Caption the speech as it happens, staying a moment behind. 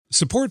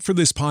Support for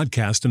this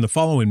podcast and the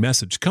following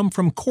message come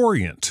from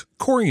Corient.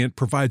 Corient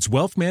provides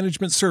wealth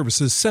management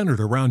services centered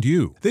around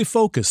you. They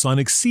focus on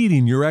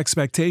exceeding your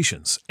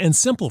expectations and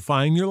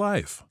simplifying your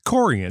life.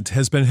 Corient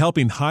has been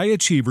helping high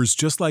achievers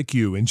just like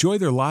you enjoy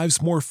their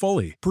lives more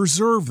fully,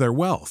 preserve their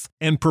wealth,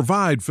 and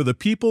provide for the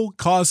people,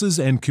 causes,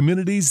 and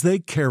communities they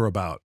care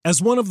about. As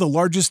one of the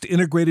largest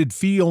integrated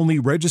fee-only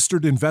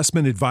registered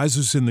investment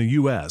advisors in the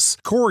U.S.,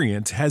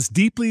 Corient has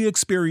deeply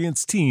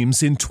experienced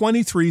teams in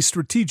 23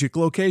 strategic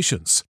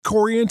locations.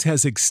 Corient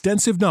has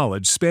extensive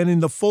knowledge spanning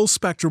the full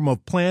spectrum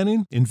of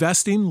planning,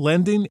 investing,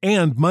 lending,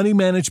 and money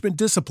management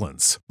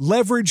disciplines.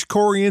 Leverage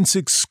Corient's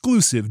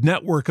exclusive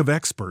network of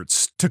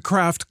experts to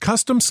craft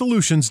custom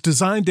solutions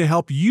designed to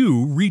help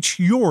you reach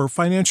your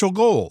financial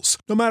goals,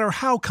 no matter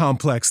how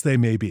complex they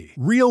may be.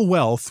 Real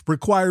wealth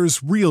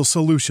requires real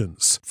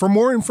solutions. For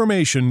more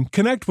information,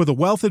 connect with a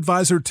wealth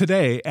advisor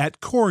today at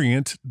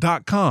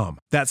Corient.com.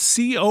 That's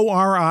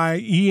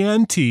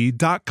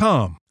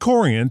Corient.com.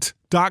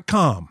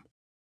 Corient.com.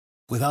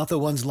 Without the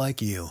ones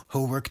like you,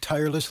 who work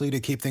tirelessly to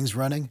keep things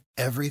running,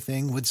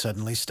 everything would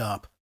suddenly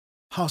stop.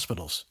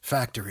 Hospitals,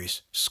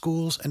 factories,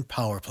 schools, and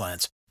power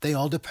plants, they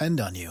all depend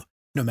on you.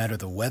 No matter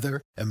the weather,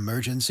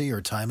 emergency,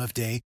 or time of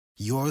day,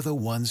 you're the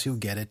ones who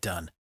get it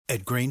done.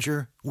 At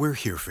Grainger, we're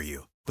here for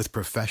you with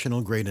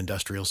professional-grade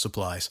industrial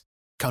supplies.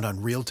 Count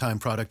on real-time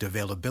product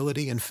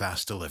availability and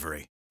fast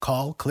delivery.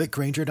 Call, click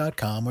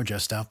Grainger.com, or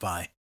just stop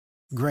by.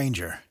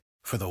 Grainger,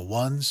 for the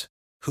ones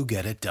who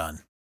get it done.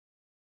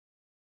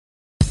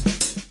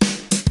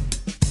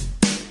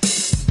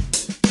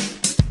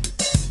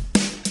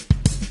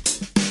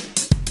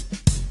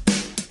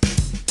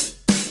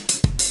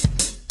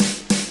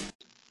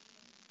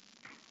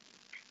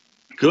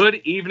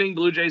 Good evening,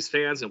 Blue Jays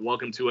fans, and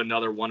welcome to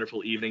another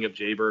wonderful evening of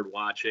Jaybird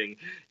Watching.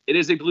 It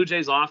is a Blue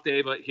Jays off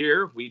day, but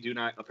here we do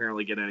not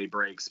apparently get any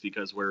breaks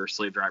because we're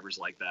slave drivers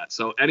like that.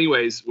 So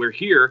anyways, we're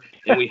here,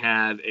 and we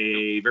have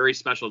a very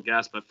special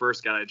guest, but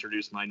first got to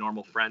introduce my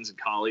normal friends and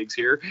colleagues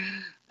here.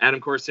 Adam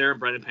Corsair and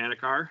Brendan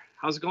Panikar.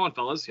 How's it going,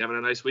 fellas? You having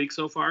a nice week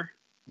so far?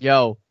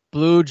 Yo,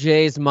 Blue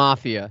Jays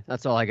Mafia.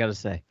 That's all I got to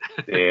say.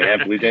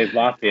 Yeah, Blue Jays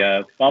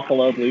Mafia.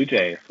 Buffalo Blue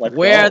Jays.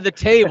 Where are the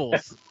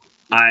tables?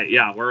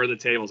 Where are the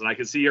tables? And I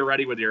can see you're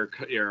ready with your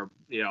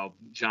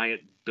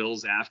giant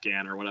Bills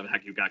Afghan or whatever the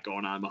heck you got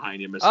going on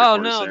behind you, Mr.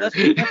 Oh, Corsair.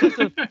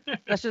 no,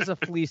 that's just a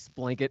fleece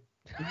blanket.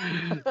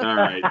 All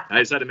right. I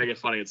just had to make it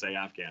funny and say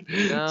Afghan.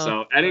 No.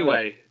 So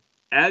anyway,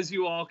 as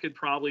you all could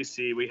probably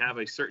see, we have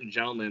a certain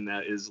gentleman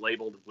that is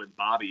labeled with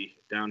Bobby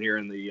down here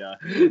in the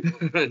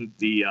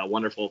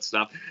wonderful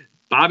stuff.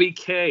 Bobby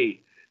K,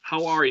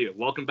 how are you?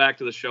 Welcome back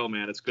to the show,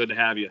 man. It's good to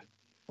have you.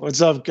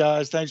 What's up,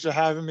 guys? Thanks for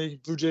having me.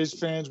 Blue Jays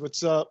fans,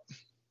 what's up?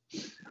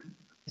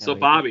 So,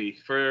 Bobby,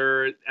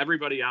 for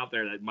everybody out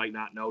there that might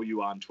not know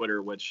you on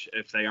Twitter, which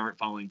if they aren't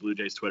following Blue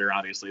Jays Twitter,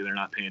 obviously they're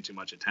not paying too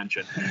much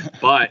attention.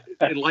 But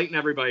enlighten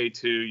everybody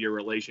to your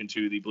relation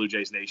to the Blue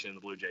Jays Nation and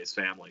the Blue Jays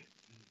family.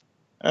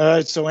 All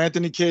right, so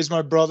Anthony K is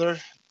my brother,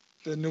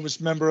 the newest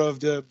member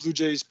of the Blue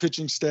Jays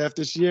pitching staff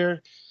this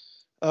year.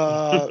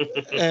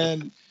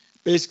 And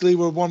basically,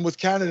 we're one with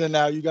Canada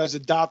now. You guys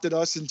adopted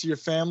us into your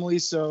family,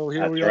 so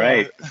here we are.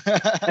 Right.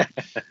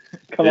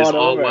 Come on over.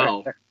 All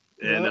well.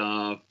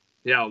 And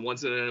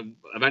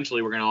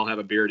eventually we're gonna all have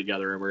a beer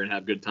together and we're gonna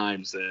have good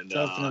times, and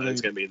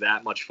it's gonna be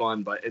that much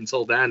fun. But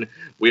until then,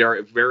 we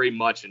are very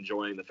much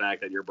enjoying the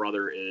fact that your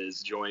brother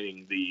is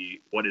joining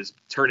what is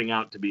turning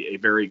out to be a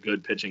very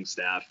good pitching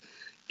staff.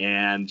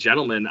 And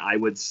gentlemen, I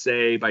would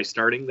say by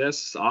starting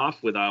this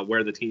off with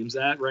where the team's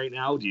at right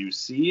now, do you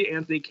see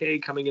Anthony K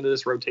coming into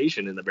this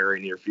rotation in the very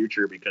near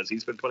future? Because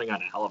he's been putting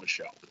on a hell of a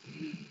show.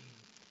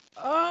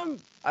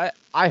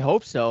 I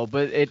hope so,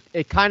 but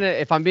it kind of,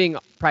 if I'm being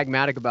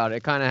pragmatic about it,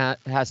 it kind of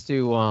has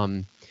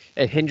to,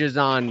 it hinges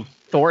on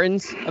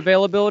Thornton's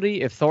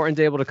availability. If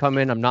Thornton's able to come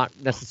in, I'm not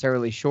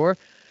necessarily sure.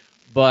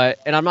 But,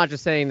 and I'm not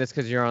just saying this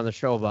because you're on the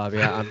show,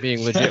 Bobby. I'm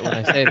being legit when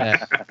I say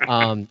that.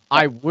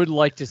 I would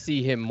like to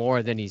see him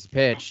more than he's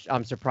pitched.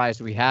 I'm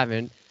surprised we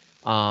haven't.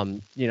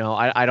 I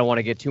don't want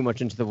to get too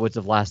much into the woods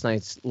of last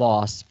night's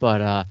loss,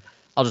 but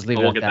I'll just leave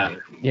it at that.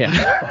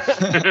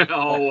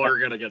 Yeah. We're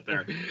going to get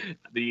there.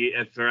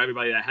 For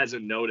everybody that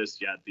hasn't noticed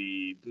yet,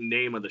 the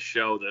name of the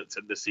show that's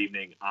this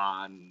evening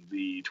on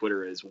the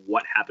Twitter is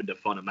What Happened to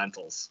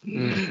Fundamentals.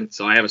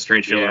 So I have a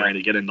strange feeling we're going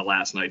to get into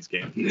last night's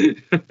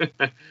game.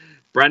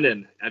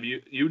 Brendan,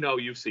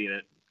 you've seen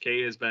it.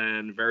 Kay has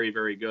been very,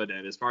 very good,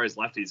 and as far as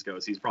lefties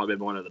goes, he's probably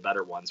been one of the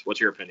better ones. What's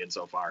your opinion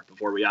so far,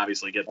 before we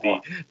obviously get the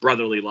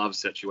brotherly love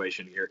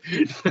situation here?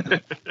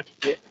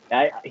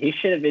 He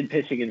should have been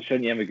pitching in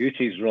Shun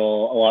Yamaguchi's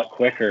role a lot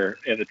quicker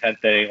in the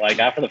 10th inning. Like,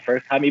 after the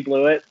first time he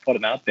blew it, put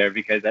him out there,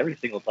 because every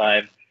single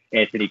time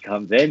Anthony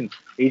comes in,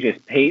 he's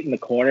just painting the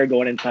corner,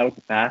 going inside with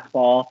the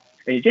fastball.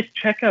 And you just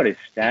check out his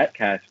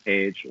StatCast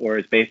page or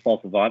his Baseball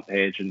Savant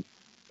page, and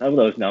some of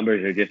those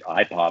numbers are just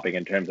eye-popping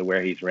in terms of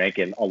where he's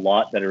ranking. A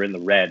lot that are in the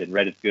red, and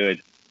red is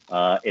good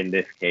in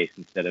this case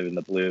instead of in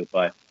the blue.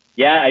 But,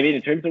 yeah, I mean,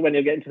 in terms of when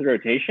you'll get into the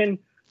rotation,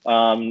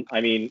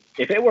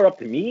 if it were up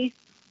to me,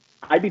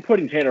 I'd be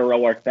putting Tanner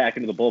Roark back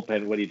into the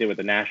bullpen what he did with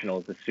the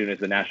Nationals as soon as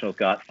the Nationals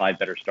got 5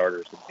 better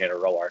starters than Tanner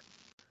Roark.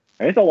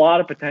 There's a lot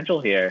of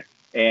potential here,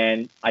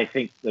 and I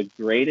think the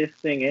greatest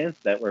thing is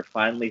that we're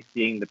finally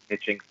seeing the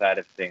pitching side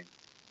of things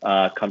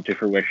come to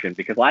fruition,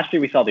 because last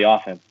year we saw the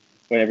offense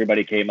when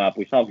everybody came up.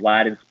 We saw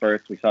Vlad in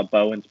spurts, we saw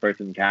Bo in spurts,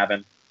 and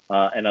Cavan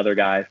and other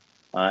guys,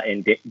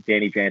 and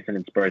Danny Jansen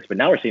in spurts, but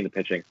now we're seeing the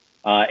pitching.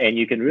 And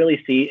you can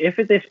really see, if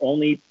this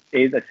only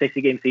is a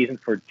 60-game season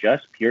for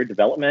just pure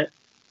development,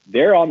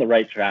 they're on the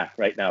right track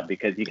right now,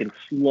 because you can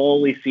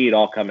slowly see it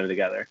all coming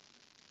together.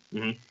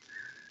 Mm-hmm.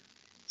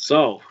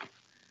 So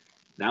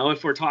now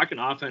if we're talking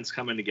offense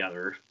coming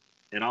together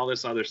and all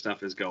this other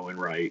stuff is going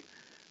right,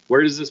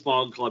 where does this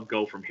ball club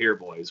go from here,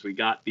 boys? We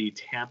got the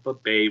Tampa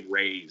Bay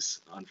Rays,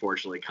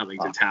 unfortunately, coming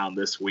to town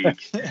this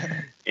week,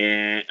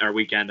 or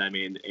weekend, I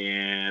mean.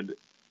 And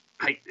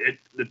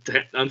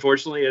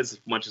unfortunately, as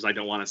much as I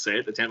don't want to say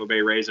it, the Tampa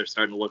Bay Rays are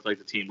starting to look like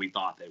the team we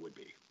thought they would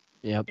be.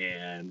 Yep.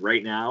 And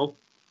right now,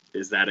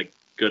 is that a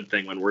good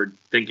thing when we're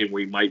thinking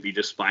we might be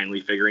just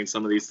finally figuring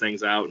some of these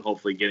things out and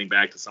hopefully getting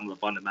back to some of the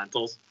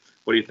fundamentals?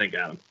 What do you think,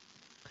 Adam?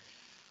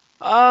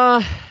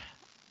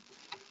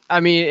 I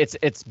mean,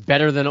 it's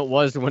better than it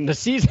was when the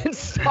season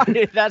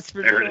started. That's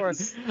for sure.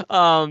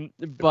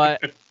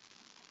 But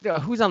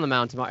who's on the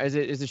mound tomorrow? Is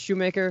it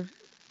Shoemaker?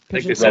 I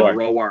think they said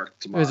Roark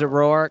tomorrow. Is it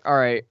Roark? All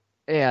right.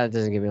 Yeah, it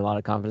doesn't give me a lot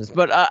of confidence.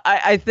 But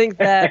I think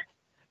that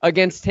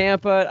against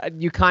Tampa,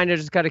 you kind of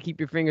just got to keep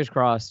your fingers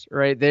crossed,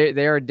 right?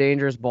 They are a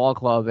dangerous ball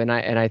club, and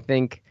I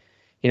think,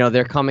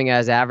 they're coming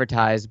as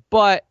advertised.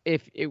 But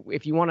if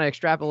you want to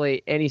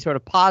extrapolate any sort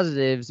of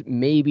positives,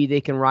 maybe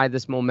they can ride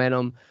this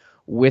momentum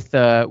with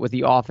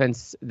the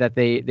offense that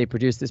they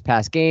produced this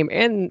past game,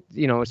 and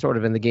sort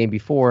of in the game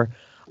before,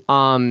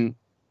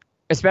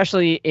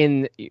 especially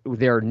in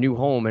their new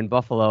home in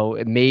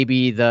Buffalo.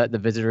 Maybe the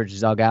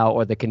visitors dugout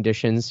or the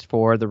conditions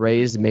for the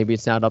Rays, maybe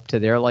it's not up to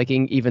their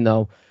liking, even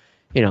though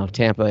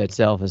Tampa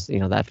itself is,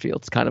 that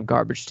field's kind of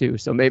garbage too.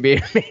 So maybe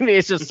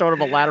it's just sort of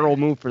a lateral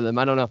move for them.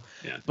 I don't know.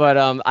 Yeah. But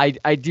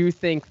I do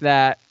think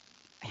that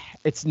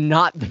it's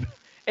not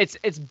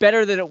it's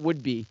better than it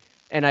would be.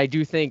 And I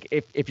do think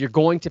if you're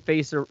going to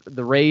face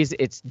the Rays,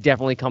 it's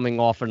definitely coming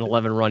off an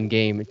 11-run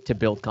game to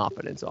build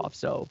confidence off.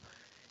 So,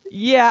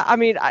 yeah, I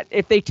mean,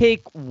 if they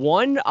take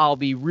 1, I'll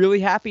be really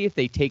happy. If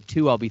they take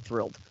 2, I'll be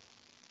thrilled.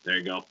 There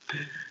you go.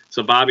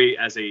 So, Bobby,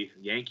 as a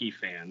Yankee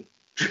fan,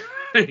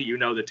 you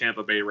know the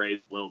Tampa Bay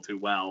Rays a little too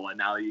well, and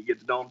now you get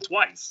to know them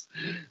twice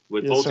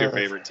with both your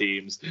favorite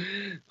teams.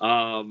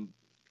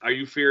 Are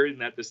you fearing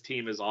that this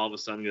team is all of a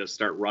sudden going to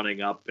start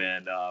running up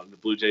and the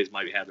Blue Jays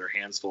might have their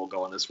hands full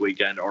going this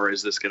weekend, or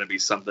is this going to be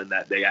something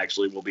that they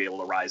actually will be able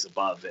to rise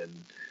above and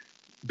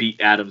beat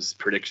Adam's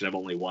prediction of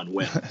only 1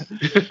 win?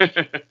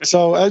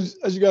 So as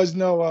you guys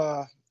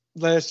know,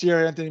 last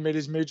year Anthony made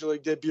his major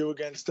league debut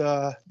against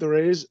the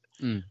Rays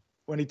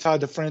when he tied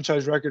the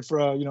franchise record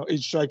for 8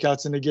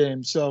 strikeouts in the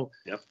game. So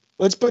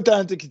let's put that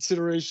into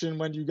consideration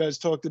when you guys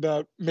talked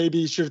about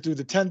maybe he should have threw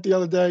the 10th the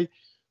other day.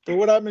 But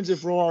what happens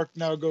if Roark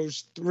now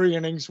goes 3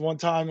 innings one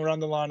time around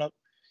the lineup,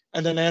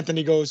 and then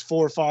Anthony goes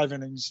 4 or 5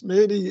 innings?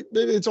 Maybe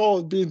it's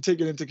all being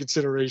taken into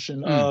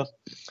consideration.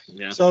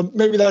 So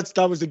maybe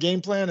that was the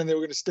game plan, and they were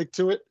going to stick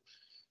to it.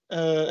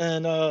 I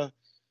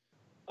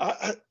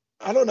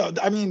don't know.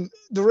 I mean,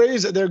 the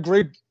Rays, they're a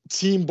great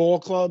team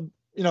ball club.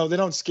 They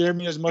don't scare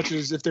me as much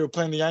as if they were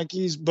playing the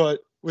Yankees,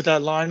 but with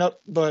that lineup.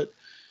 But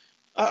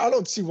I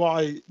don't see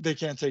why they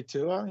can't take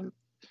 2. I mean,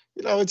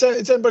 it's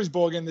anybody's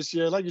ball game this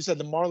year. Like you said,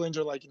 the Marlins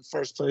are in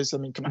first place. I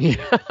mean, come on.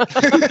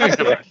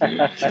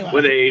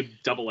 With a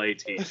AA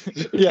team.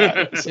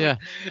 Yeah. Yeah.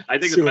 I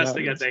think the best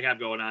thing that they have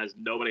going on is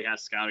nobody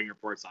has scouting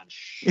reports on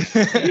shit.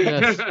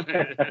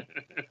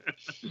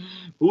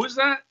 Who is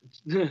that?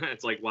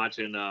 It's like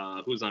watching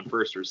Who's on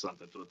First or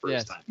something for the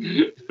first time.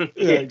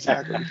 Yeah,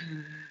 exactly.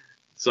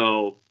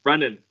 So,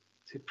 Brendan,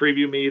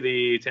 preview me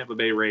the Tampa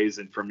Bay Rays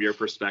and from your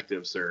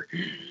perspective, sir.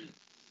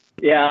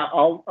 Yeah,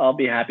 I'll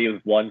be happy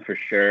with 1 for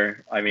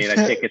sure. I mean, I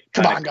think it's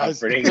kind of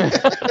comforting. I'm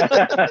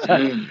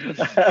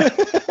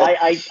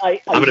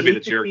going to be the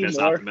jerk that's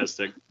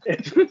optimistic.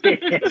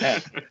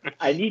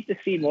 I need to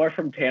see more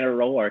from Tanner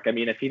Roark. I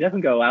mean, if he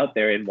doesn't go out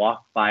there and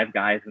walk 5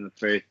 guys in the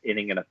first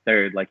inning and a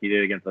third like he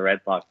did against the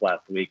Red Sox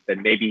last week,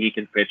 then maybe he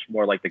can pitch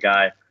more like the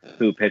guy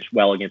who pitched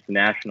well against the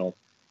Nationals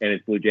in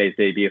his Blue Jays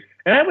debut.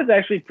 And I was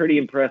actually pretty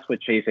impressed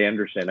with Chase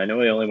Anderson. I know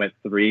he only went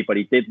 3, but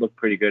he did look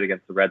pretty good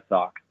against the Red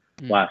Sox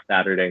last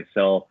Saturday.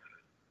 So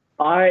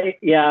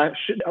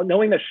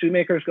knowing that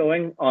Shoemaker's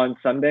going on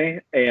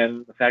Sunday,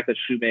 and the fact that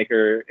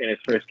Shoemaker in his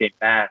first game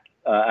back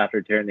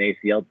after tearing the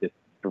ACL just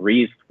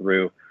breezed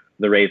through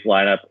the Rays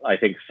lineup, I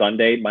think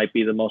Sunday might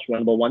be the most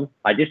winnable one.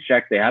 I just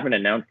checked. They haven't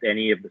announced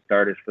any of the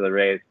starters for the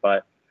Rays,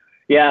 but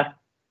yeah,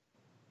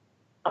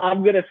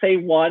 I'm going to say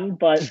 1,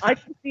 but I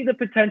can see the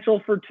potential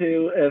for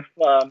 2 if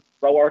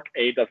Roark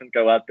doesn't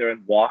go out there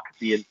and walk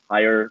the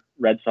entire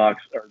Red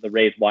Sox or the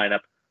Rays lineup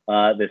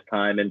this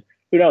time. And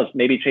who knows?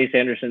 Maybe Chase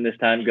Anderson this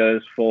time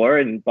goes 4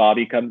 and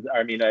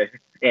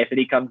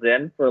Anthony comes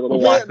in for a little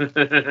while.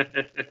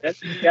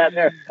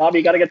 There.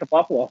 Bobby, got to get to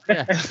Buffalo.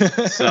 Yeah.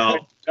 So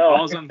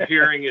all I'm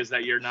hearing is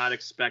that you're not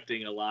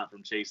expecting a lot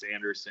from Chase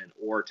Anderson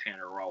or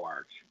Tanner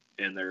Roark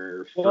in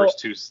their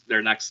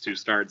next 2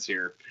 starts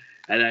here.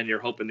 And then you're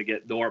hoping to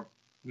get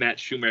Matt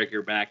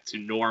Shoemaker back to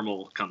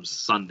normal come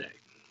Sunday.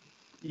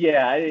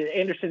 Yeah,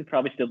 Anderson's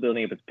probably still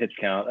building up his pitch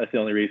count. That's the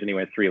only reason he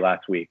went 3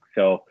 last week.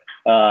 So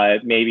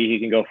maybe he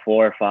can go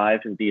 4 or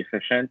 5 and be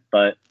efficient.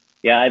 But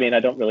yeah, I mean, I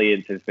don't really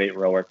anticipate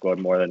Roark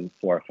going more than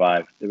 4 or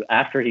 5.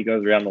 After he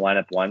goes around the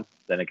lineup once,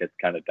 then it gets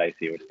kind of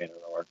dicey with Tanner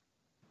Roark.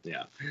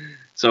 Yeah.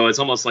 So it's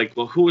almost like,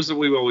 well, who was it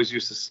we always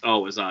used to? Oh,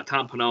 it was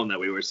Tom Pannone that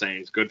we were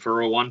saying it's good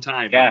for a one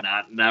time, but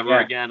never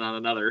again on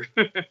another.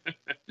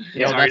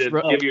 Sorry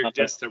to give your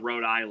diss to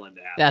Rhode Island.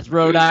 Adam. That's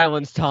Rhode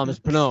Island's Thomas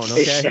Pannone,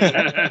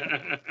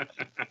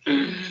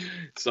 okay?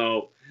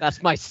 So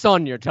that's my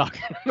son you're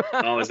talking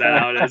about. Oh, is that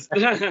how it is?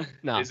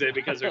 No. Is it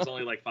because there's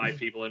only like 5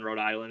 people in Rhode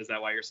Island? Is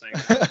that why you're saying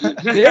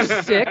that?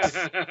 There's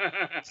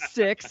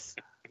 6.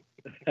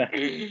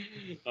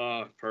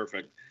 Oh,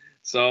 perfect.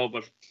 So,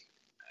 but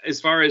as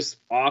far as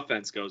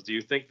offense goes, do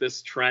you think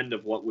this trend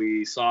of what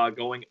we saw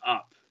going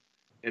up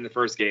in the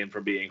first game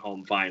from being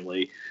home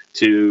finally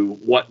to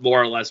what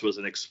more or less was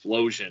an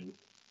explosion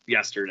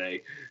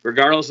yesterday,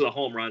 regardless of the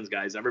home runs,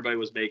 guys, everybody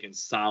was making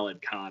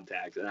solid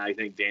contact. And I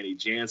think Danny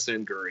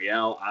Jansen,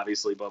 Gurriel,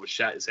 obviously Bo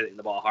Bichette is hitting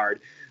the ball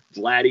hard.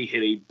 Vladdy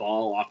hit a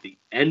ball off the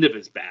end of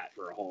his bat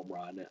for a home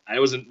run. That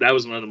was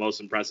one of the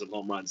most impressive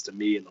home runs to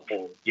me in the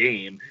whole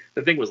game.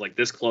 The thing was like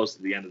this close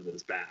to the end of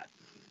his bat.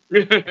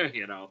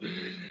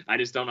 I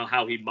just don't know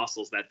how he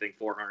muscles that thing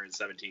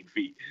 417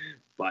 feet.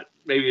 But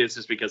maybe it's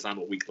just because I'm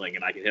a weakling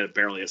and I can hit it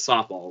barely a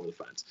softball over the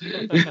fence.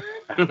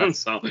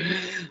 So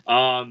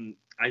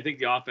I think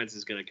the offense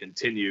is going to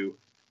continue.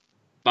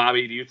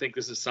 Bobby, do you think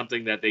this is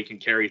something that they can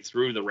carry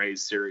through the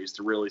Rays series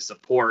to really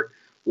support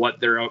what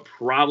they're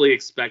probably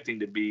expecting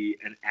to be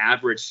an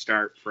average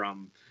start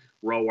from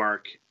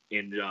Roark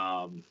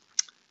and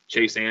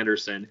Chase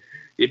Anderson?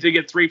 If they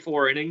get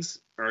 3-4 innings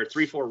or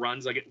 3-4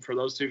 runs for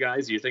those 2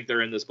 guys, do you think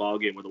they're in this ball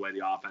game with the way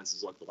the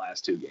offenses look the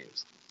last 2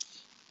 games?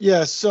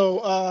 Yeah,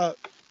 so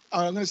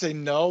I'm going to say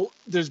no.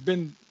 There's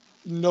been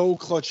no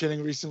clutch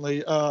hitting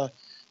recently.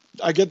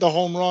 I get the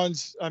home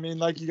runs. I mean,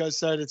 like you guys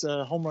said, it's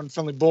a home run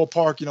friendly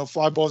ballpark.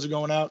 Fly balls are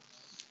going out.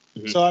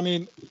 Mm-hmm. So, I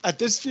mean, at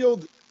this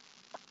field,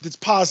 it's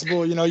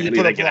possible, you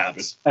put up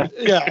runs.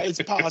 Yeah, it's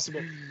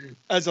possible.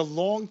 As a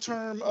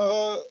long-term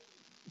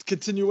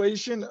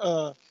continuation,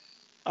 I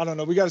don't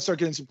know. We got to start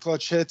getting some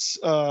clutch hits.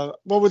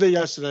 What were they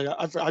yesterday?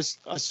 I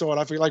saw it.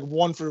 I forget, like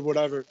 1 for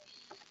whatever.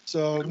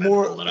 So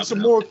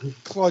more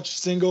clutch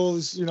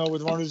singles,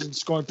 with runners in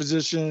scoring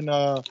position.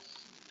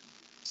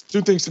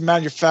 Do things to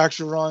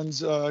manufacture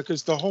runs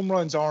because the home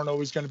runs aren't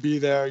always going to be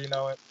there,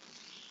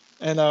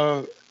 And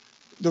the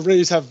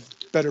Rays have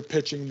better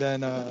pitching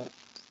than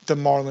the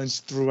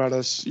Marlins threw at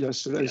us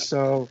yesterday. Yeah.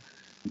 So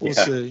we'll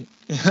see.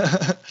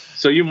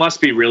 So you must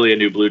be really a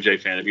new Blue Jay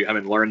fan if you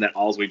haven't learned that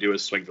all we do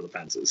is swing for the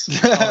fences.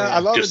 I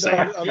love it.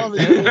 I love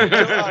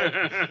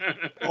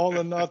it. All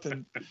or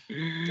nothing.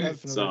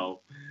 Definitely.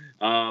 So,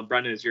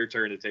 Brendan, it's your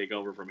turn to take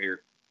over from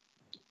here.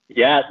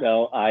 Yeah,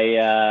 no,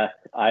 I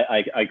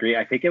agree.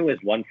 I think it was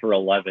 1 for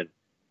 11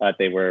 that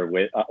they were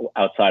with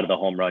outside of the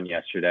home run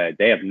yesterday.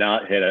 They have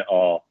not hit at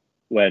all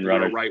when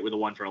runners. Right with a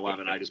 1 for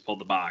 11. I just pulled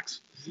the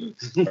box.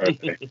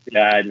 Perfect.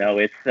 Yeah, no,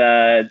 it's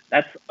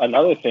that's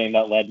another thing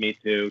that led me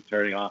to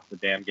turning off the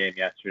damn game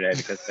yesterday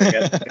because they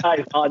get the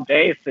guys on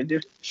base and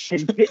just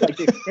hit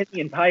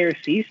the entire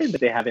season, but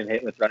they haven't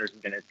hit with runners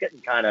in. It's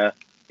getting kind of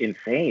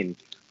insane.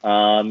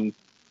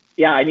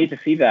 Yeah, I need to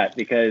see that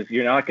because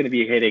you're not going to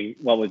be hitting,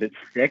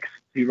 6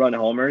 2-run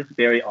homers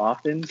very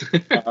often,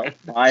 5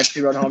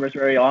 2-run homers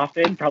very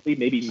often, probably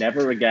maybe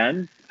never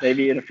again,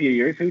 maybe in a few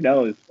years, who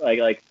knows?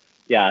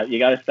 Yeah, you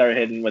got to start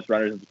hitting with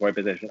runners in scoring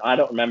position. I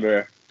don't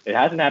remember. It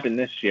hasn't happened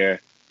this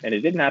year, and it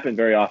didn't happen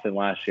very often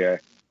last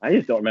year. I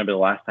just don't remember the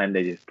last time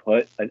they just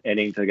put an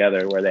inning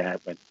together where they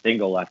went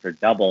single after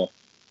double,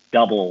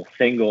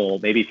 single,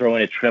 maybe throw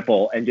in a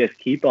triple, and just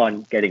keep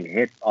on getting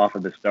hits off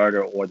of the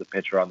starter or the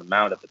pitcher on the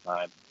mound at the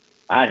time.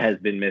 That has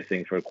been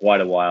missing for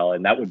quite a while,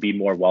 and that would be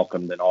more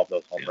welcome than all of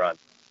those home runs,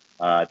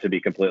 to be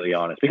completely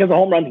honest. Because the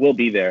home runs will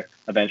be there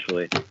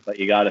eventually, but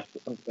you got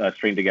to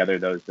string together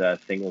those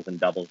singles and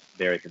doubles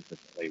very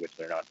consistently, which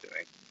they're not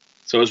doing.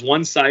 So as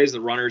one size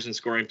the runners in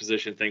scoring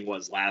position thing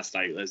was last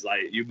night,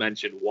 you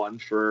mentioned 1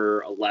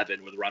 for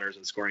 11 with runners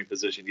in scoring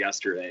position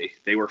yesterday.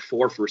 They were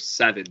 4 for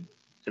 7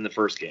 in the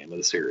first game of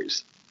the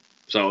series.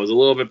 So it was a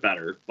little bit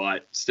better,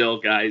 but still,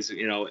 guys,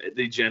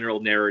 the general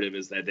narrative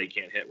is that they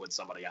can't hit with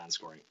somebody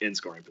in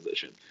scoring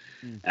position.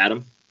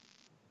 Adam?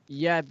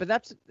 Yeah,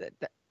 but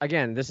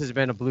again, this has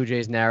been a Blue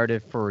Jays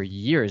narrative for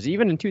years.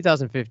 Even in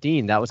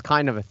 2015, that was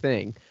kind of a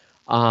thing.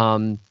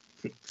 Josh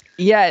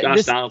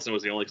Donaldson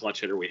was the only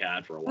clutch hitter we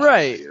had for a while.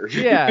 Right.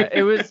 Yeah,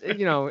 it was,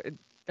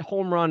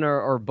 home run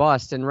or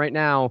bust. And right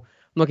now, I'm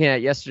looking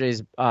at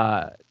yesterday's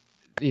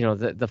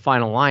the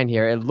final line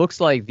here. It looks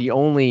like the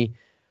only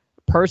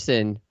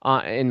person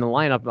in the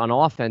lineup on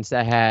offense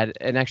that had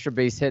an extra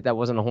base hit that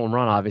wasn't a home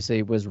run,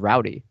 obviously, was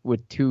Rowdy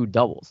with 2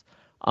 doubles.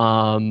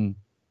 That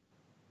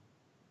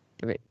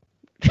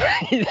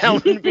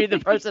wouldn't be the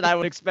person I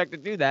would expect to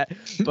do that,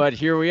 but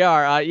here we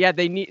are.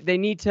 They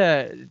need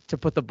to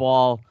put the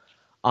ball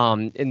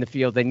in the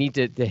field. They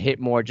need to hit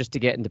more just to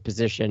get into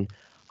position.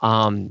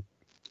 Bobby,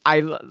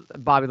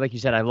 like you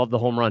said, I love the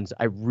home runs.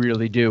 I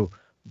really do,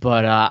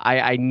 but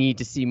I need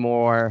to see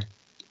more.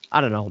 I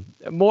don't know,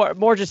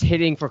 more just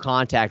hitting for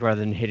contact rather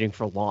than hitting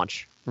for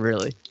launch,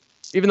 really.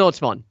 Even though it's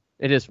fun.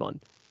 It is fun.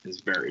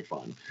 It's very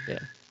fun. Yeah.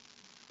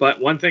 But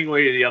one thing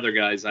with the other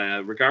guys,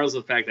 regardless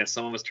of the fact that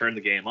some of us turned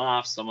the game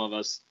off, some of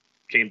us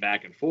came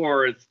back and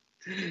forth,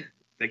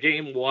 the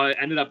game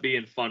ended up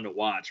being fun to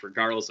watch,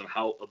 regardless of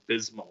how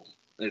abysmal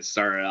it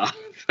started off.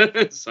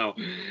 So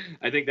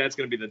I think that's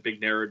going to be the big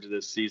narrative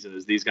this season,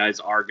 is these guys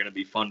are going to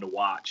be fun to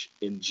watch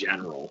in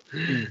general.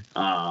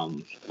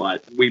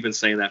 But we've been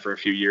saying that for a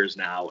few years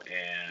now,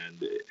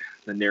 and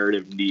the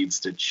narrative needs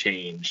to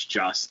change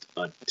just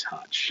a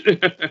touch. And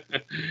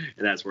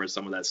that's where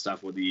some of that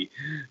stuff with the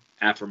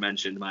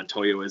aforementioned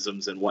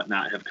Montoyoisms and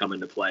whatnot have come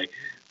into play.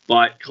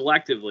 But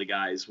collectively,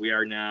 guys, we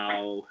are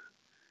now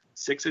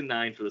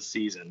 6-9 for the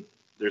season.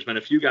 There's been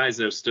a few guys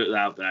that have stood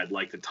out that I'd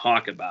like to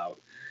talk about.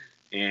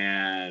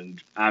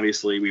 And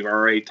obviously, we've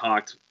already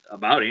talked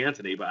about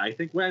Anthony, but I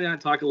think why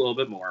not talk a little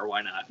bit more?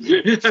 Why not?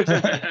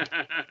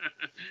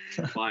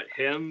 But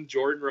him,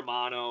 Jordan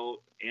Romano,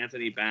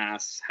 Anthony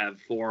Bass have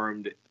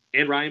formed,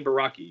 and Ryan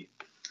Borucki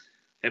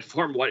have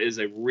formed what is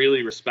a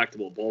really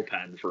respectable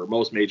bullpen for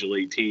most major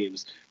league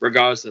teams,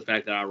 regardless of the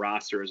fact that our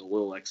roster is a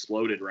little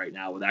exploded right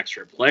now with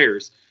extra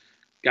players.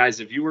 Guys,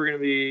 if you were going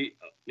to be,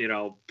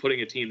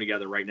 putting a team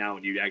together right now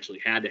and you actually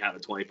had to have a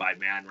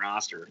 25-man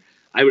roster,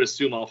 I would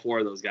assume all 4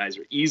 of those guys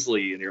are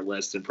easily in your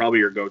list and probably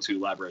your go-to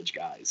leverage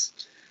guys.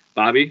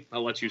 Bobby,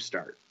 I'll let you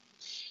start.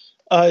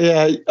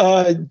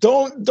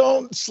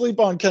 Don't sleep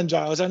on Ken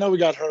Giles. I know we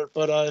got hurt,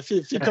 but if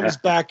he comes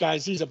back,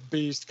 guys, he's a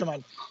beast. Come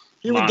on.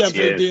 He would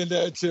definitely be in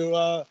there too.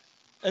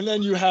 And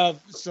then you have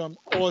some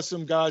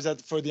awesome guys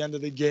for the end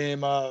of the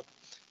game. And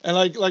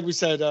like we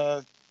said,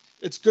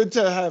 it's good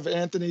to have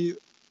Anthony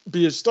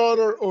be a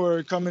starter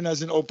or come in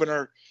as an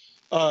opener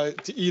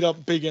to eat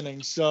up big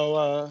innings.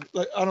 So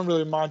I don't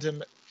really mind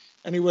him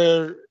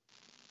anywhere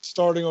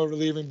starting or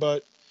relieving,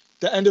 but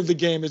the end of the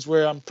game is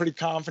where I'm pretty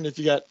confident if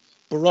you got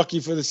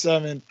Borucki for the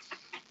 7th,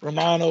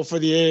 Romano for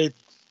the 8th,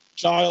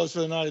 Giles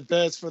for the 9th,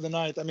 Bass for the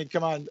 9th. I mean,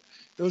 come on.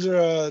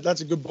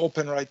 That's a good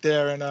bullpen right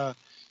there. And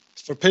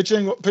for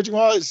pitching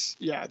wise,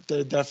 yeah,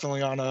 they're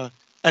definitely on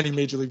any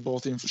major league ball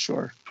team for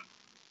sure.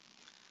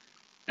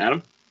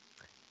 Adam?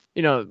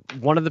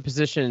 One of the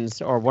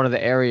positions or one of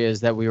the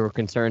areas that we were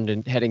concerned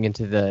in heading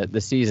into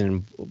the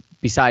season,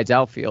 besides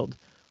outfield,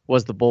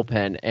 was the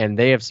bullpen, and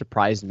they have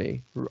surprised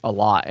me a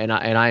lot. And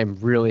I am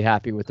really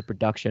happy with the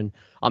production,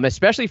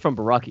 especially from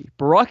Borucki.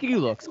 Borucki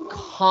looks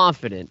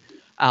confident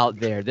out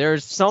there.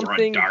 There's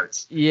something.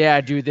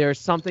 Yeah, dude. There's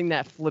something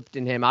that flipped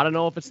in him. I don't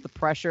know if it's the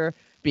pressure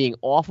being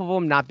off of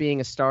him, not being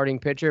a starting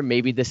pitcher.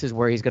 Maybe this is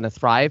where he's going to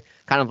thrive,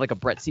 kind of like a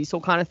Brett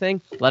Cecil kind of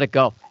thing. Let it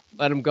go.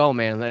 Let him go,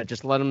 man.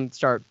 Just let him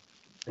start.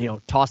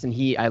 Tossing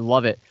heat. I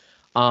love it.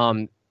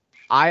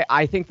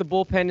 I think the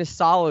bullpen is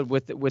solid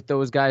with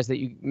those guys that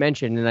you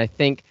mentioned, and I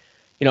think,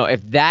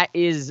 if that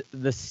is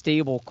the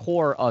stable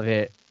core of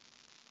it,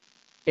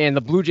 and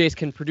the Blue Jays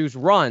can produce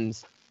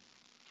runs,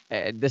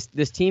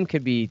 this team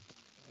could be,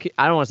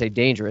 I don't want to say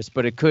dangerous,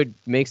 but it could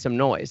make some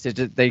noise.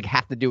 They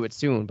have to do it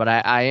soon. But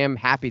I am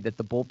happy that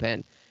the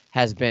bullpen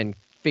has been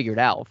figured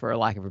out, for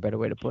lack of a better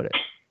way to put it.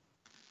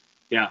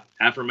 Yeah,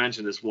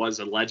 aforementioned, this was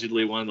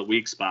allegedly one of the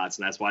weak spots,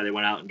 and that's why they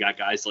went out and got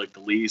guys like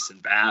DeLeese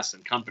and Bass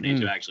and company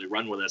to actually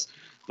run with us.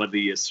 But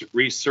the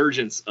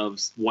resurgence of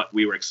what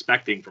we were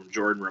expecting from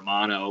Jordan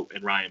Romano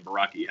and Ryan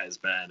Borucki has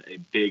been a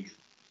big,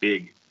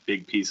 big,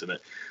 big piece of it.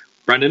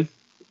 Brendan,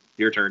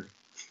 your turn.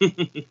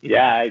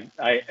 Yeah,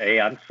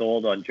 I'm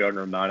sold on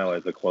Jordan Romano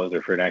as a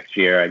closer for next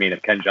year. I mean,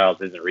 if Ken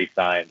Giles isn't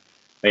re-signed,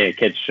 the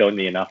kid's shown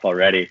me enough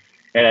already.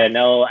 And I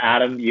know,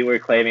 Adam, you were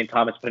claiming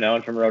Thomas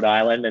Pannone from Rhode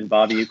Island, and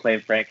Bobby, you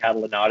claimed Frank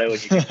Catalinato,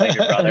 and you can claim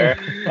your brother.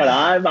 But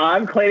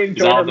I'm claiming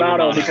Jordan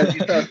Romano because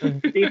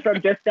he's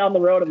from just down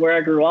the road of where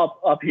I grew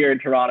up here in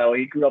Toronto.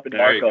 He grew up in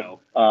Markham,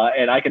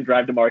 and I can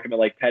drive to Markham in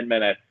like 10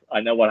 minutes.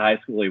 I know what high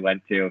school he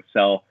went to.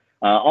 So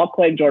I'll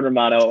claim Jordan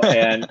Romano,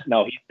 and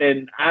no, he's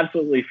been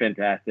absolutely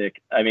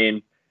fantastic. I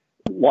mean,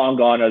 long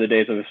gone are the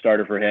days of a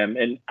starter for him.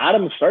 And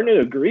Adam's starting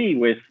to agree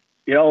with,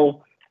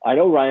 I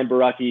know Ryan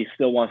Borucki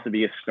still wants to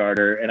be a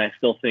starter, and I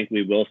still think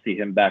we will see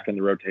him back in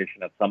the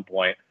rotation at some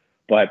point.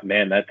 But,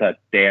 man, that's a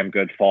damn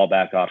good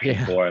fallback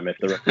option for him if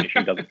the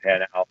rotation doesn't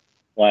pan out.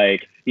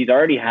 Like, he's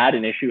already had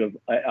an issue of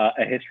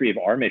a history of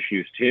arm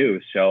issues,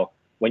 too. So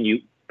when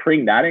you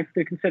bring that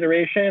into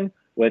consideration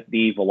with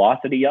the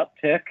velocity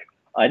uptick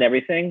and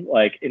everything,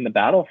 like in the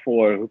battle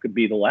for who could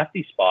be the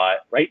lefty spot,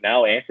 right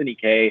now Anthony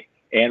Kay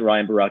and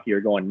Ryan Borucki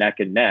are going neck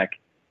and neck.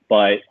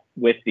 But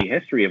with the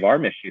history of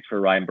arm issues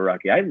for Ryan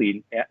Borucki, I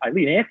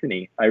lean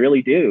Anthony. I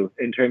really do,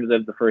 in terms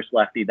of the first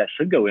lefty that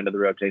should go into the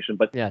rotation.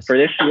 But for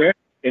this year,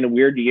 in a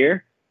weird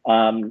year,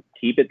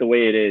 keep it the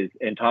way it is.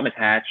 And Thomas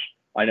Hatch,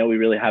 I know we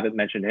really haven't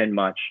mentioned him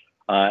much,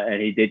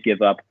 and he did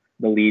give up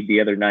the lead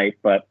the other night,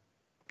 but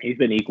he's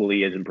been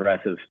equally as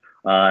impressive.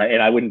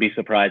 And I wouldn't be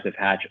surprised if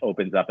Hatch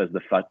opens up as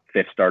the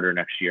fifth starter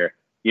next year.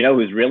 You know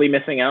who's really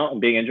missing out and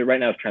being injured right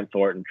now is Trent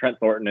Thornton. Trent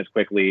Thornton is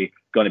quickly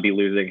going to be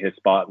losing his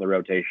spot in the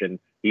rotation.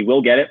 He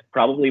will get it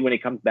probably when he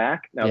comes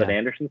back now that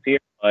Anderson's here,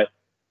 but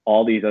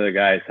all these other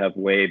guys have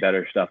way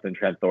better stuff than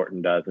Trent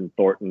Thornton does. And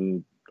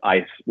Thornton,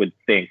 I would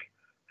think,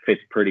 fits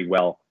pretty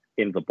well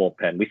in the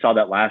bullpen. We saw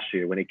that last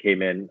year when he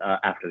came in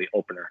after the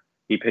opener.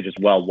 He pitches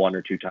well 1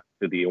 or 2 times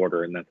through the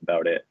order, and that's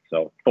about it.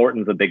 So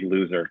Thornton's a big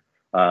loser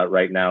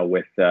right now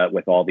with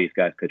all these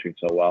guys pitching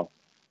so well.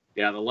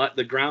 Yeah,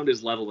 the ground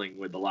is leveling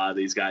with a lot of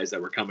these guys that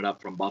were coming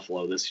up from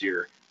Buffalo this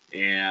year,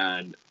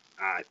 and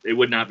it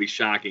would not be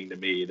shocking to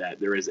me that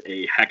there is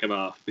a heck of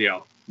a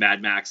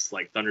Mad Max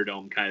like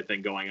Thunderdome kind of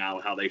thing going on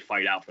with how they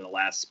fight out for the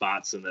last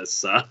spots in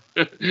this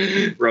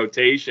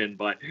rotation.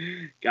 But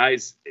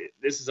guys,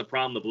 this is a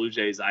problem the Blue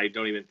Jays, I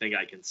don't even think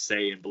I can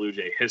say in Blue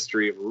Jay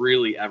history, have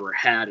really ever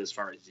had as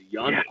far as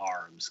young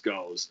arms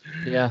goes.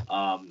 Yeah,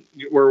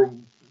 we're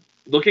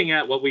looking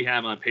at what we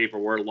have on paper.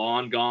 We're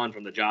long gone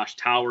from the Josh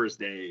Towers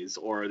days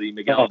or the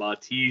Miguel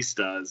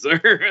Bautistas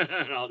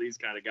or all these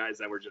kind of guys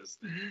that were just,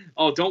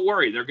 don't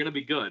worry, they're going to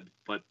be good,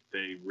 but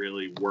they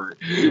really weren't.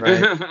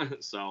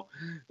 Right. So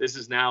this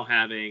is now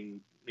having,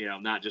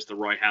 not just the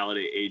Roy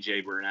Halladay,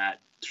 AJ Burnett,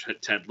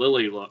 Ted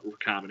Lilly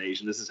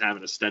combination. This is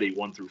having a steady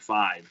 1 through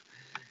 5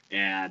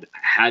 and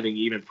having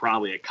even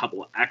probably a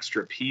couple of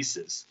extra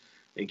pieces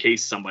in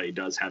case somebody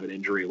does have an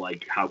injury,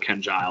 like how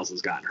Ken Giles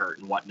has gotten hurt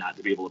and whatnot,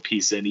 to be able to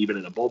piece in even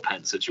in a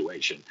bullpen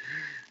situation.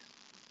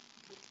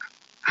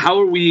 How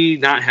are we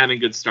not having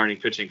good starting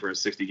pitching for a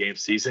 60-game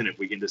season if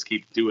we can just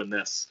keep doing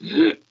this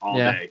all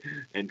day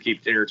and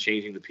keep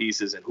interchanging the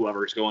pieces and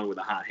whoever's going with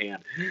a hot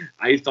hand?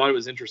 I thought it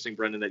was interesting,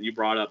 Brendan, that you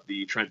brought up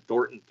the Trent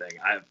Thornton thing.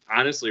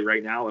 Honestly,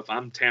 right now, if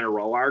I'm Tanner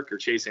Roark or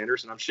Chase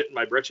Anderson, I'm shitting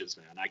my britches,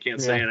 man. I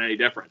can't say it any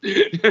different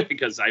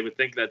because I would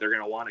think that they're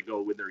going to want to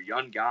go with their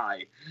young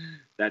guy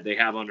that they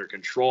have under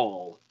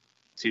control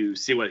to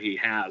see what he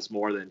has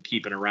more than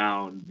keeping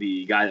around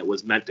the guy that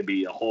was meant to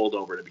be a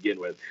holdover to begin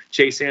with.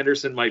 Chase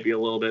Anderson might be a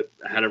little bit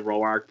ahead of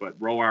Roark, but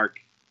Roark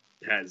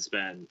has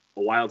been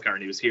a wild card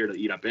and he was here to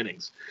eat up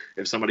innings.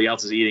 If somebody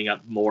else is eating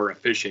up more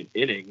efficient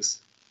innings,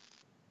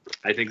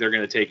 I think they're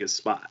going to take his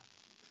spot.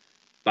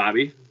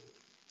 Bobby?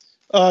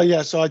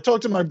 So I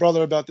talked to my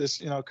brother about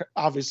this,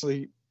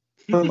 obviously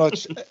pretty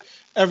much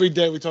every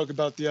day we talk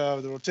about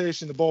the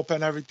rotation, the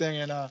bullpen, everything.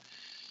 And,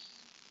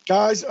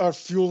 guys are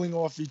fueling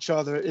off each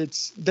other.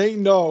 They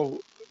know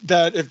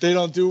that if they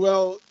don't do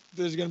well,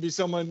 there's going to be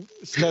someone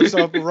steps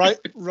up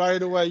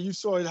right away. You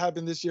saw it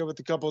happen this year with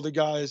a couple of the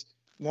guys.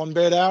 One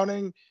bad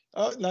outing,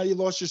 now you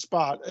lost your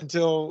spot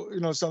until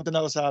something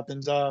else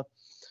happens.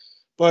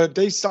 But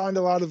they signed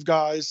a lot of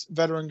guys,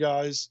 veteran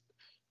guys,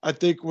 I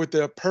think with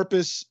the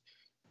purpose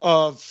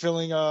of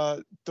filling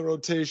the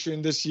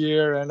rotation this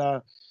year,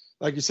 and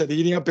like you said,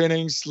 eating up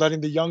innings,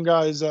 letting the young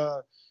guys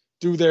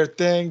do their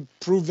thing,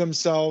 prove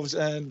themselves,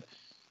 and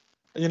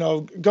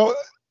go.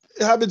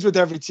 It happens with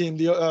every team.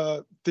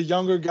 The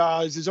younger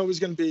guys, there's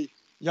always going to be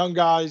young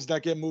guys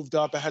that get moved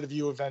up ahead of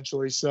you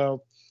eventually.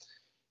 So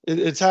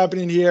it's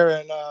happening here,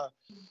 and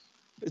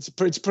it's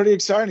pretty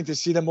exciting to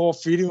see them all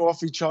feeding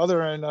off each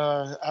other and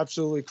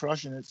absolutely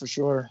crushing it for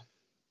sure.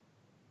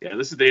 Yeah,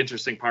 this is the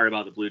interesting part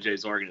about the Blue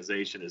Jays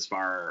organization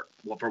for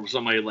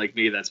somebody like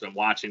me that's been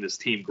watching this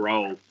team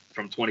grow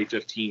from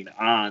 2015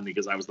 on,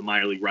 because I was the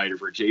minor league writer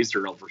for Jays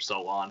Journal for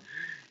so long.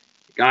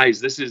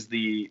 Guys, this is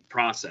the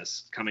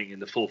process coming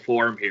into full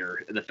form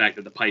here, and the fact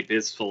that the pipe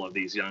is full of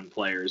these young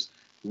players,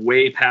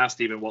 way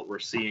past even what we're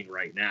seeing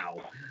right now.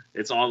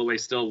 It's all the way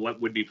still what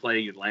would be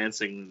playing in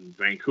Lansing,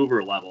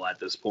 Vancouver level at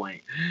this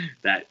point,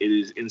 that it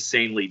is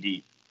insanely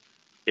deep.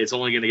 It's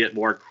only going to get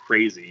more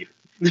crazy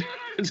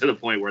to the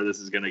point where this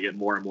is going to get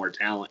more and more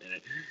talent in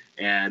it.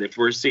 And if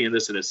we're seeing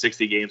this in a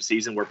 60-game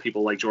season where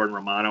people like Jordan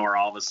Romano are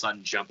all of a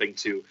sudden jumping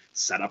to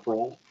setup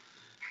role,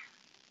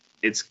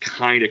 it's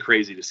kind of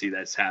crazy to see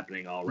that's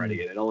happening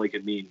already. And it only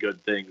could mean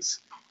good things.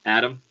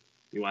 Adam,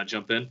 you want to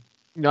jump in?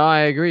 No, I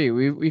agree.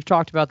 We've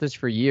talked about this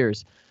for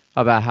years,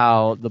 about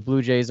how the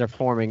Blue Jays are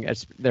forming,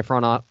 their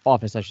front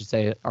office, I should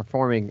say, are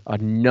forming a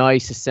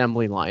nice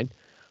assembly line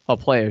of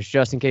players,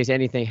 just in case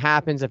anything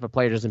happens. If a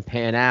player doesn't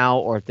pan out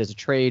or if there's a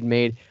trade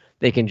made,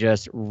 they can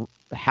just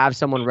have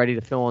someone ready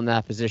to fill in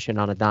that position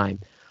on a dime.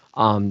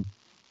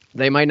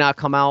 They might not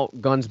come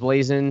out guns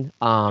blazing.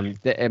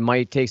 It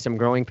might take some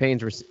growing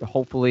pains.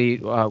 Hopefully,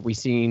 we've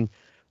seen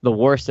the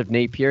worst of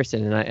Nate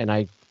Pearson, and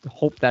I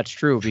hope that's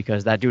true,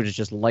 because that dude is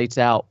just lights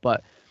out.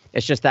 But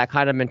it's just that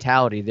kind of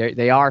mentality.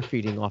 They are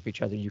feeding off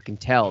each other. You can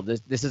tell.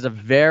 This is a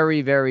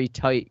very, very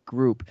tight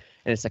group,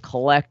 and it's a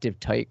collective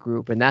tight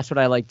group, and that's what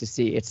I like to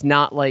see. It's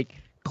not like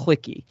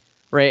cliquey.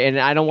 right? And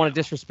I don't want to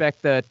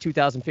disrespect the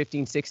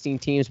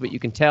 2015-16 teams, but you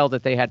can tell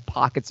that they had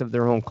pockets of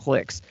their own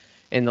cliques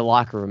in the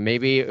locker room.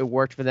 Maybe it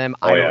worked for them.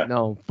 I don't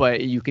know.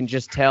 But you can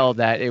just tell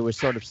that it was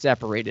sort of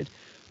separated.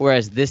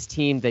 Whereas this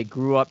team, they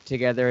grew up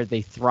together,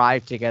 they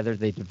thrived together,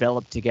 they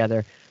developed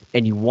together,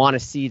 and you want to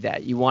see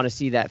that. You want to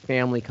see that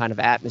family kind of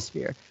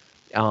atmosphere.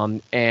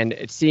 And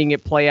seeing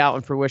it play out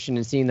in fruition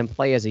and seeing them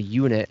play as a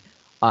unit,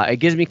 it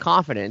gives me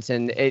confidence.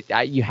 And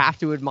you have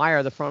to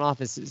admire the front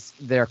office's,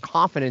 their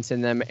confidence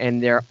in them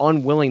and their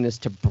unwillingness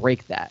to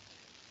break that,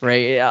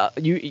 right?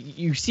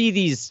 You see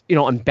these,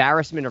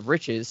 embarrassment of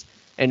riches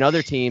in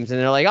other teams, and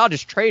they're like, "Oh,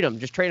 just trade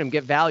them,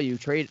 get value,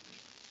 trade."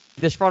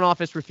 This front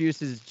office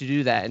refuses to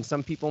do that, and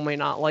some people may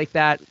not like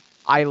that.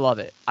 I love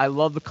it. I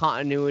love the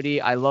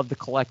continuity. I love the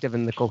collective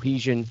and the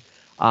cohesion.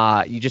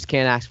 You just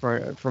can't ask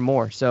for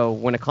more. So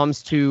when it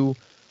comes to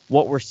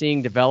what we're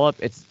seeing develop,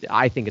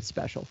 I think it's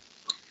special.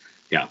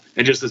 Yeah,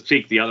 and just to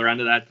speak the other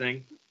end of that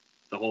thing,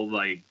 the whole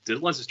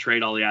let's just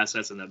trade all the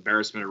assets and the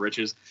embarrassment of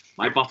riches.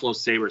 My Buffalo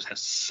Sabres have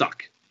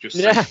sucked. And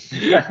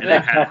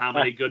they've had how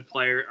many good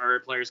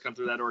players come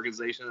through that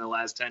organization in the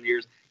last 10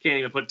 years? Can't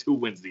even put 2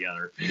 wins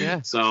together.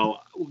 Yeah. So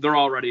they're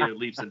already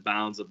leaps and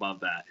bounds above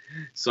that.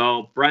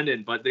 So,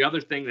 Brendan, but the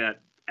other thing that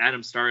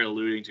Adam started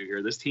alluding to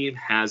here, this team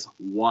has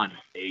won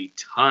a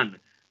ton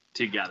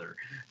together.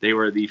 They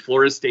were the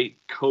Florida State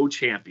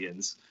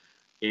co-champions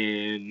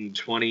in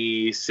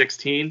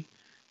 2016.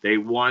 They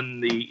won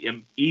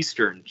the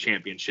Eastern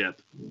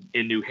Championship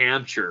in New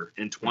Hampshire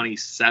in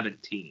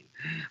 2017.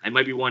 I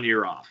might be 1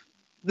 year off.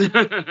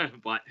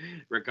 But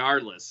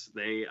regardless,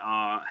 they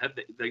have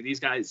these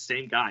guys,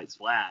 same guys,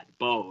 Vlad,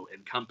 Bo,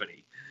 and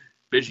company,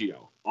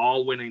 Biggio,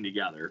 all winning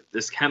together.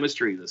 This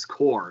chemistry, this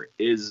core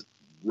is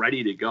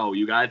ready to go.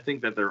 You got to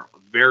think that they're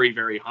very,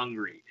 very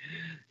hungry.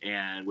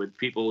 And with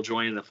people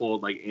joining the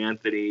fold like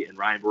Anthony and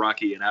Ryan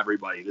Baracchi and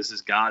everybody, this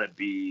has got to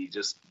be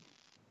just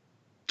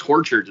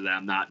torture to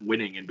them not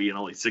winning and being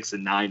only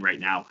 6-9 right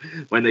now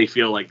when they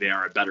feel like they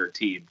are a better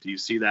team. Do you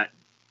see that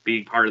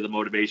being part of the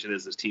motivation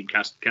as this team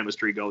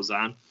chemistry goes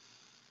on?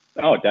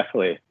 Oh,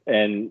 definitely.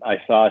 And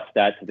I saw a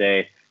stat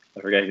today.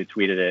 I forget who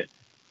tweeted it.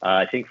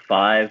 I think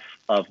 5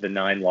 of the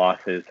 9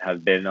 losses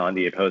have been on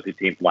the opposing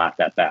team's last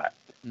at bat.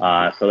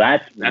 So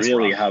that's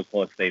really rough. How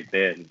close they've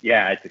been.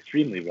 Yeah, it's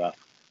extremely rough.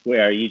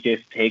 Where you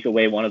just take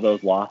away one of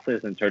those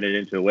losses and turn it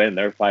into a win.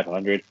 They're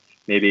 500,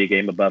 maybe a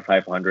game above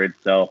 500.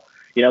 So,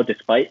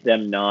 despite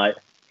them not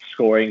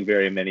scoring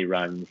very many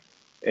runs,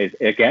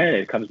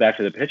 it comes back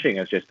to the pitching.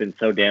 It's just been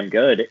so damn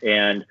good.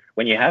 And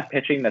when you have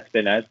pitching that's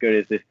been as good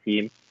as this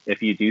team,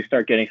 if you do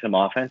start getting some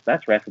offense,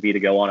 that's recipe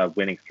to go on a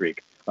winning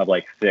streak of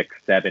 6,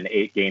 7,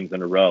 8 games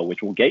in a row,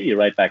 which will get you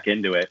right back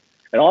into it.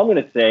 And all I'm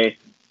going to say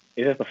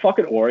is that the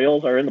fucking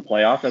Orioles are in the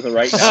playoffs as of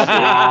right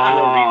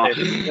now.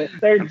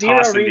 There's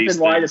zero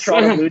reason why the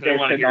Toronto Blue Jays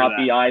should not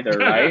be either,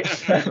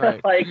 right?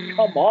 Right.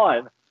 Come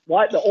on.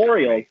 What? The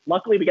Orioles.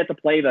 Luckily, we get to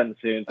play them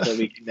soon so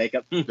we can make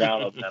up some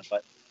ground of them.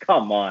 But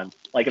come on.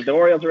 If the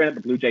Orioles are in it,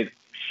 the Blue Jays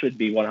should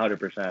be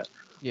 100%.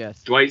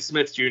 Yes. Dwight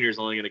Smith Jr. is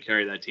only going to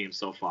carry that team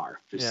so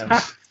far.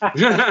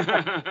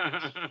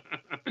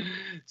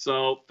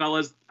 So,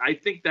 fellas, I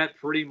think that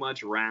pretty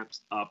much wraps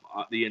up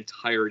the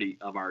entirety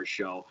of our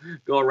show.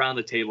 Go around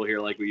the table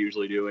here like we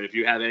usually do. And if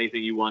you have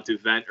anything you want to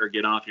vent or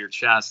get off your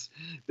chest,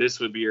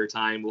 this would be your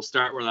time. We'll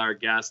start with our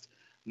guest,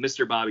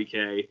 Mr. Bobby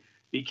K.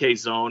 BK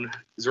Zone.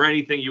 Is there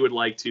anything you would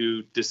like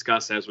to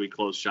discuss as we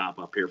close shop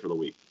up here for the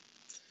week?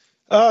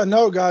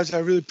 No, guys, I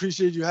really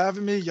appreciate you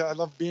having me. I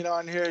love being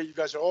on here. You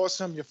guys are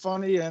awesome. You're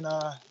funny, and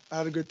I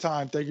had a good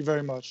time. Thank you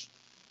very much.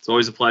 It's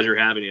always a pleasure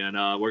having you, and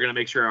we're going to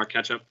make sure our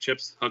ketchup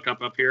chips hook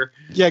up here.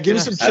 Yeah, give me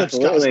some chips,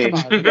 guys. Come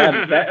on.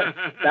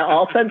 Yeah,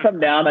 I'll send some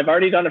down. I've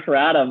already done it for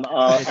Adam.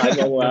 I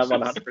will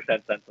 100%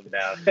 send some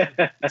down.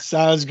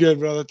 Sounds good,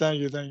 brother.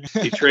 Thank you.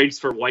 He trades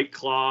for White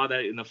Claw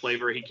in the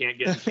flavor he can't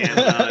get in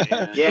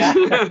Canada. Yeah,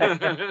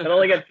 it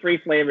only gets 3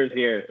 flavors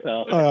here.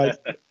 So. All right,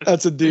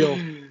 that's a deal.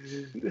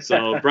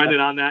 So,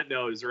 Brendan, on that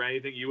note, is there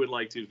anything you would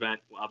like to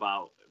vent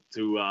about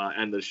to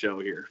end the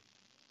show here?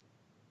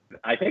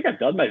 I think I've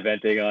done my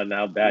venting on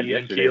how bad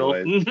yesterday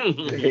was.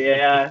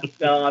 Yeah,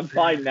 no, I'm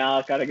fine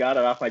now. Kind of got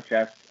it off my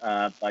chest.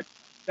 But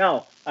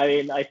no,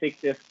 I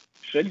think this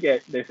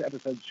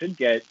episode should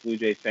get Blue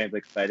Jays fans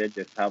excited,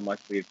 just how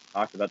much we've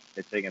talked about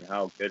the pitching and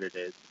how good it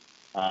is.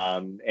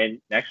 And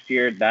next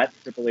year, that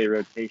AAA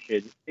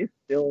rotation is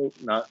still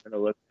not going to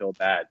look so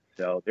bad.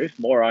 So there's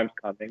more arms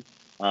coming.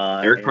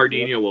 Eric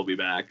Pardinho will be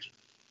back.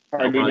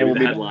 Pardinho will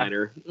be the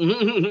headliner.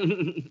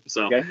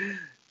 So. Okay.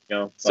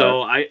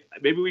 So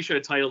maybe we should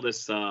have titled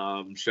this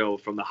show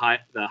from the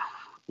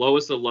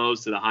lowest of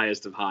lows to the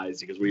highest of highs,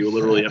 because we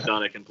literally have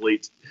done a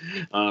complete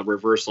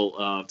reversal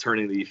of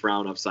turning the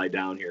frown upside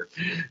down here,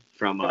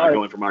 from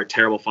going from our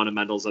terrible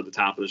fundamentals at the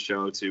top of the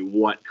show to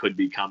what could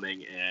be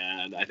coming.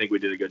 And I think we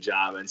did a good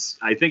job. And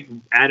I think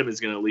Adam is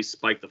going to at least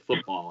spike the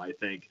football. I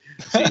think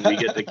we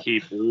get to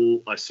keep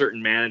a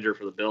certain manager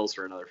for the Bills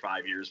for another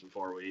 5 years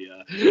before we.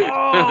 Oh,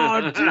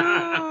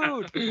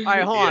 dude! All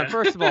right, hold on.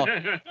 First of all,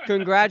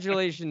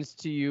 congratulations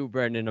to you,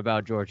 Brendan,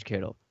 about George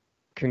Kittle.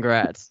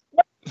 Congrats.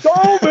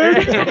 Go,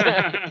 baby!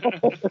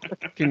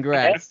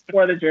 Congrats.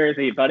 For the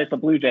jersey, but it's a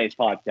Blue Jays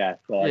podcast.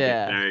 So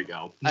yeah. There you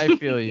go. I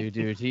feel you,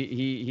 dude.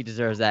 He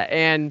deserves that.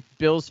 And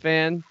Bills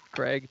fan,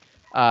 Craig.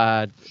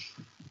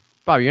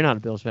 Bobby, you're not a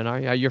Bills fan,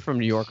 are you? You're from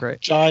New York, right?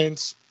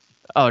 Giants.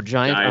 Oh,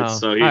 Giants.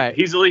 So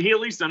he at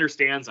least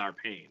understands our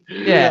pain.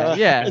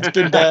 Yeah. It's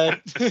been bad.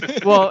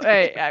 Well,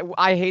 hey,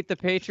 I hate the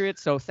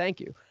Patriots, so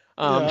thank you.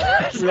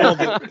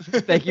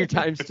 Thank you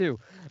times two.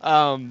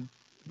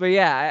 But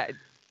yeah,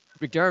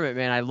 McDermott,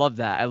 man, I love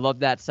that. I love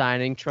that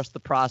signing. Trust the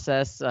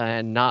process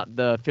and not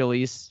the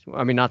Phillies.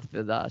 I mean, not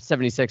the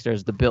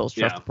 76ers, the Bills.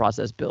 Trust the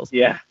process, Bills.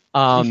 Yeah.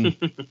 But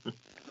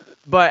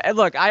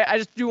look, I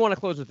just do want to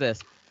close with this.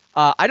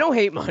 I don't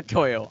hate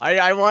Montoyo.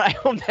 I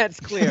hope that's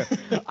clear.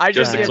 I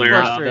just get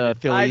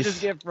frustrated. I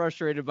just get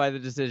frustrated by the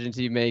decisions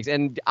he makes.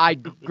 And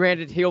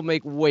granted, he'll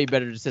make way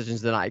better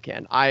decisions than I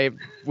can. I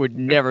would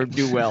never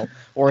do well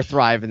or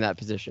thrive in that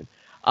position.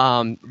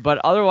 But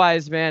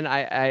otherwise, man,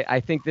 I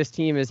think this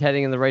team is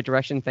heading in the right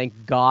direction.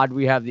 Thank God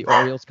we have the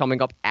Orioles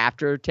coming up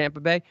after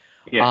Tampa Bay.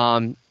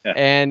 And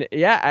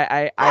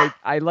I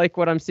like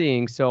what I'm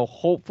seeing. So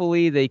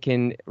hopefully they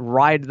can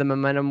ride the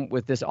momentum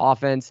with this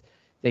offense.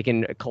 They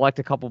can collect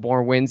a couple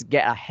more wins,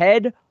 get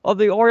ahead of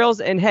the Orioles.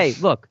 And hey,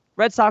 look,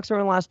 Red Sox are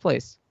in last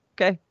place.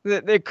 Okay,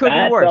 they could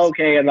be worse.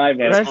 Okay, in my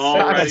book.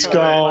 Let's go.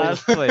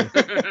 Last place.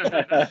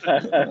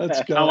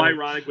 Let's go. How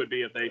ironic would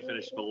be if they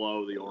finished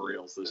below the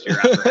Orioles this year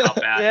after how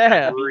bad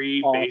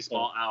every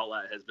baseball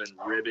outlet has been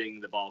ribbing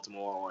the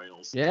Baltimore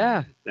Orioles.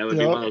 Yeah, that would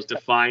be one of those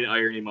defined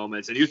irony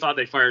moments. And you thought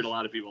they fired a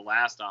lot of people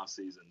last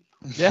offseason.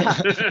 Yeah.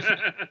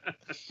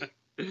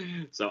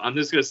 So I'm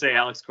just gonna say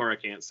Alex Cora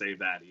can't save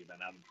that even.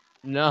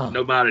 No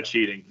amount of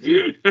cheating.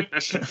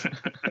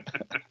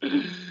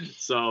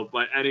 So,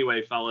 but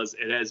anyway, fellas,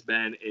 it has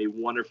been a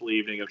wonderful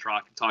evening of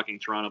talking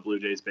Toronto Blue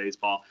Jays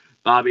baseball.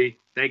 Bobby,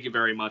 thank you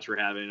very much for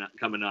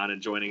coming on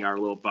and joining our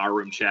little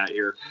barroom chat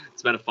here.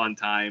 It's been a fun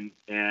time.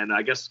 And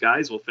I guess,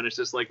 guys, we'll finish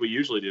this like we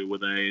usually do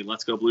with a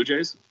Let's Go Blue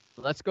Jays.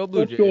 Let's go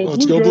Blue Jays.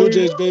 Let's go Blue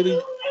Jays, baby.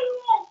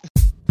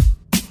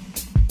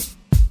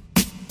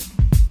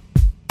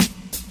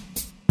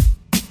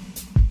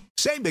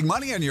 Save big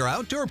money on your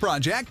outdoor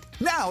project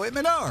now at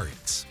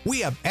Menards.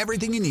 We have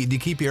everything you need to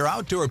keep your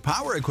outdoor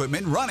power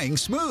equipment running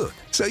smooth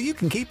so you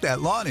can keep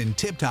that lawn in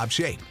tip-top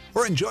shape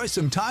or enjoy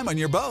some time on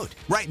your boat.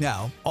 Right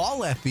now, all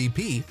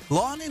FVP,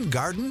 lawn and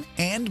garden,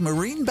 and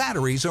marine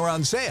batteries are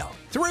on sale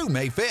through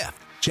May 5th.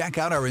 Check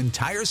out our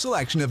entire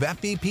selection of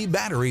FVP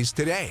batteries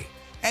today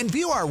and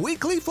view our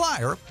weekly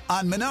flyer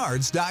on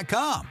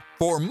Menards.com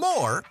for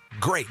more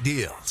great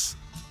deals.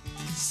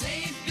 Save